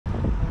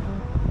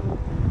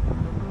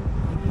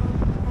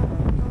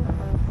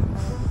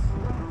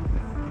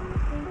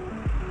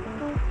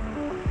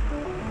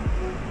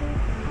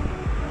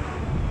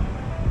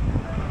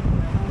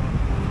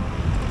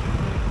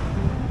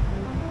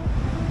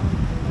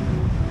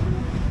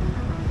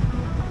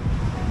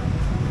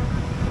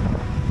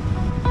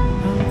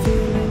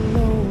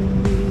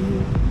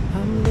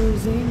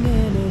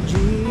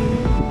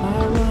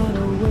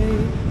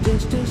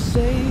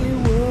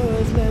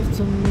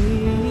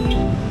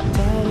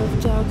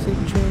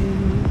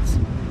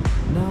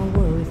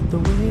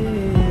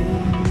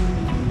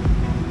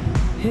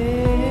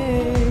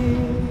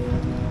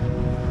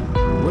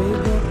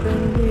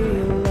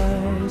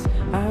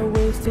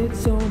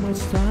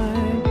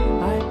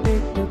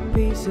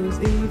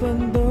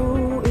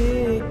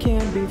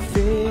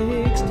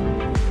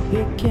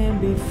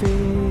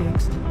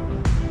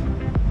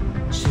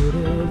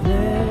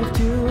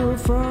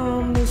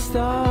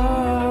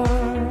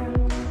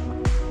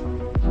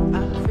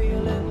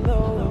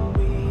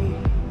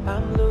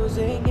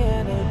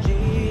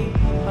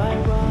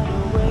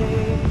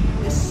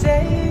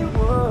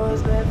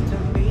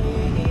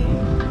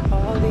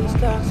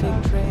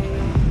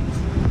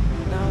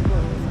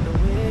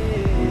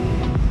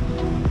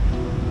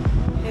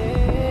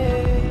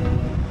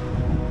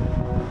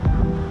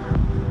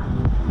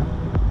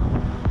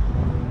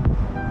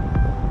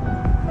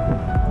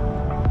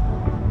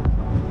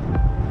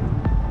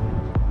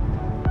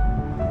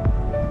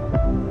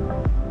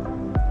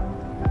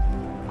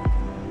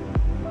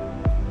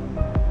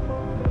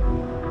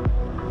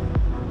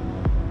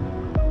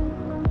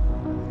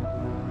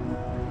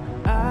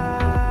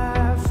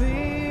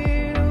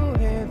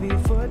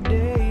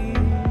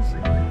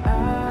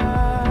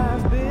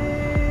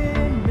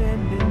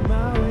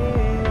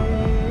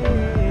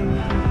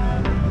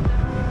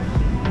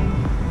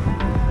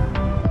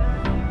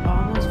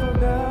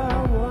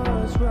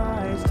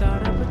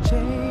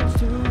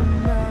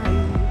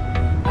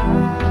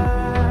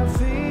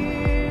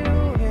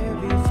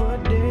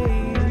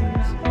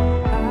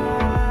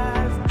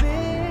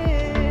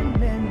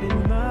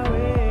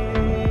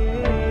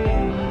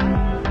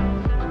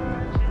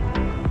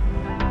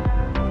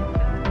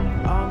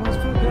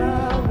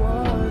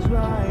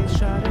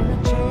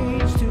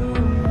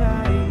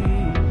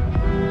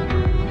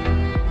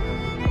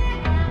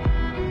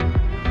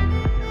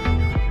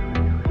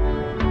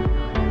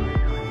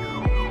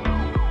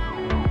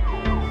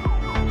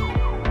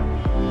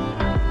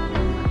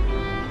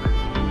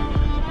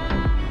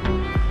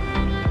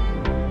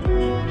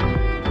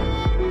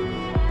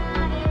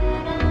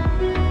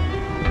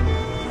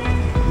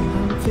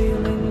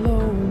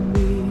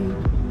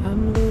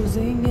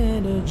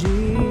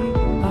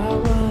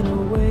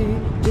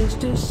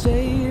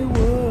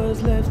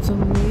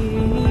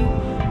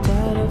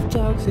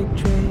toxic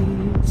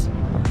traits,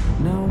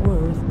 now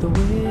worth the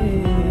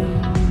wait.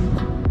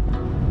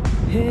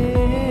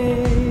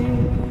 Hey,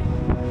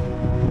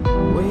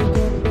 wake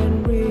up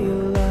and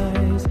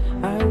realize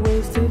I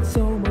wasted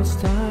so much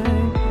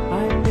time.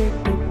 I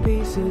picked the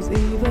pieces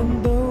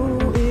even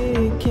though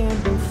it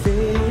can't be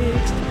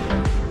fixed.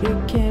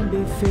 It can't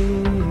be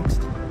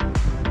fixed.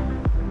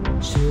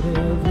 Should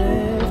have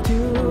left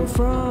you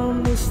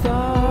from the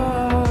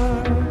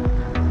start.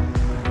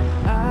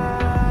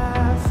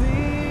 I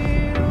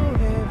feel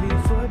heavy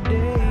for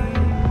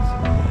days.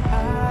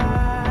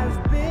 I've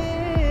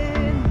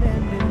been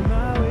mending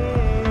my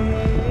way.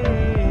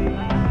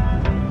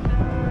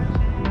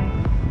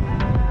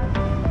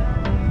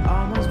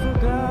 Almost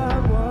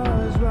forgot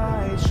was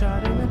right.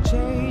 Starting to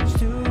change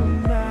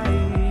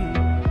tonight.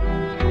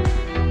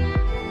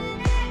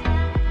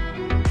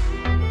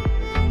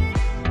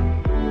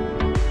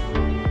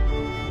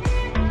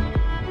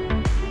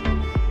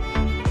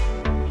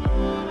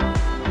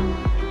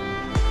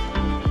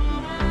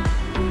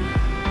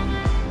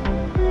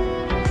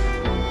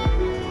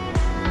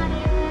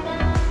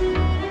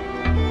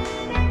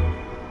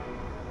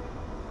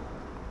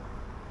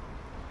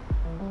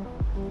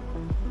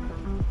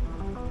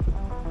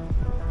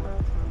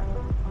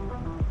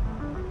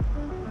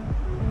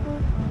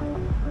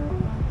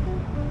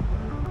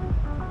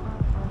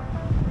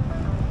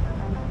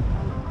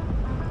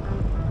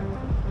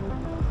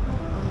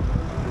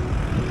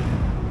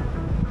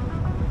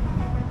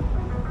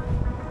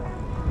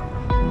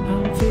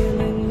 I'm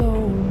feeling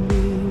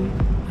lonely,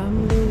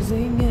 I'm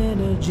losing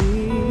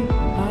energy.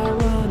 I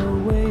run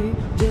away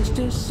just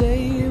to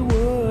say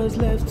what's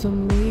left to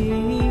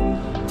me.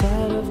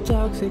 Tired of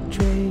toxic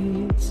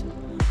traits,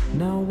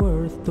 now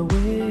worth the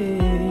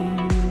wait.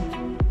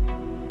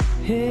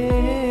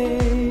 Hey,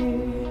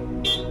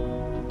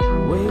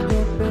 wake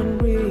up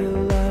and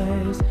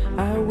realize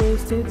I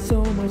wasted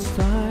so much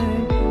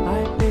time.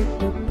 I picked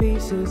the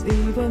pieces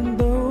even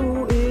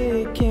though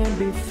it can't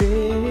be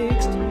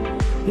fixed.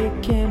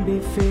 It can be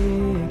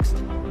fixed.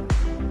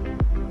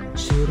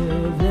 Should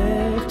have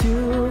left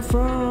you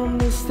from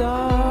the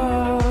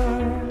start.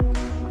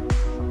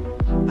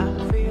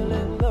 I'm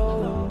feeling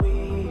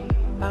lonely,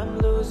 I'm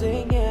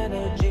losing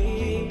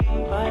energy.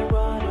 I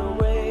run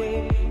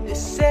away to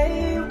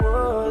say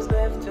what's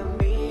left to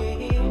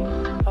me.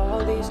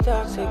 All these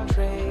toxic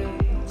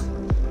traits,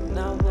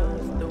 now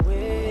worth the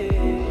wait.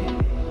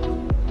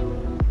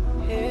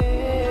 Hey.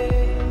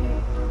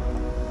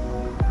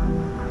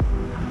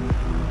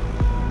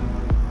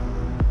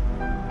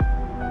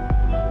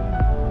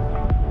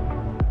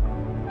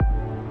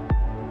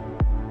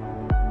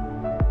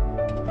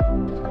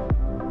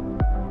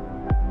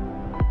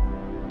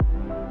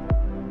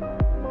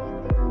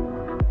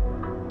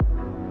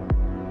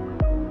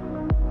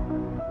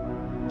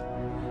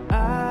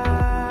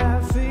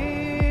 I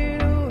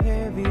feel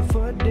heavy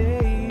for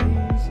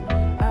days.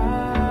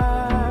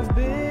 I've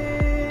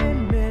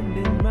been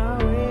mending my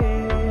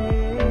way.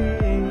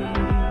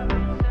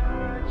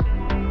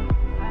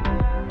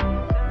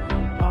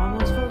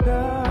 Almost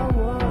forgot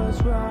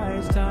what's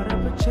right. Start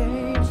up a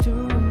change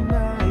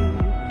tonight.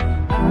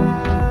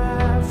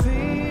 I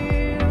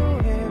feel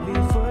heavy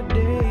for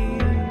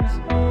days.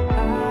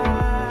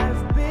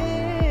 I've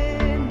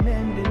been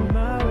mending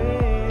my way.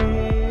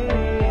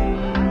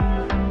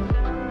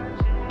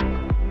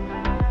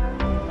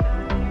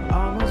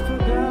 Almost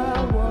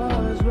forgot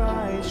what's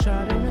right.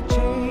 Starting to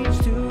change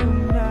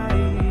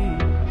tonight.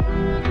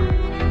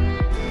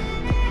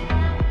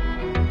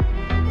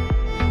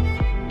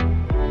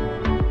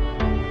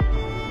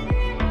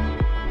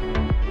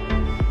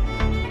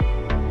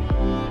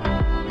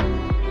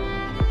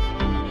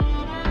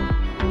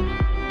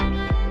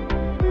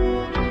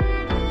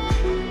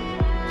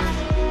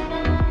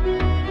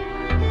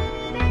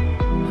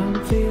 I'm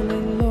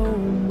feeling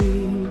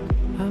lonely,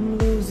 I'm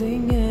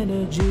losing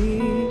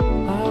energy.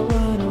 I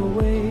run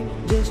away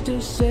just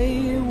to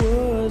say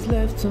what's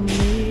left to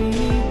me.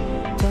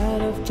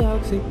 Tired of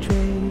toxic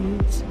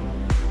traits,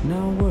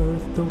 now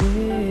worth the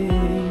wait.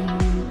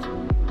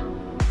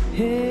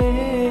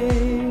 Hey,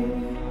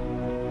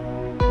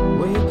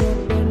 wake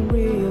up and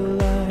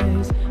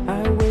realize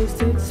I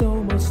wasted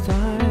so much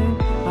time.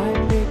 I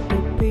picked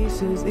the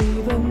pieces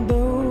even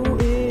though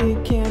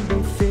it can't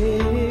be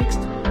fixed.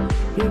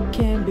 It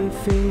can be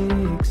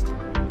fixed.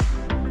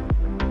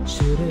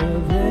 Should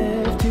have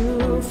left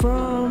you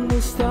from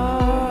the start.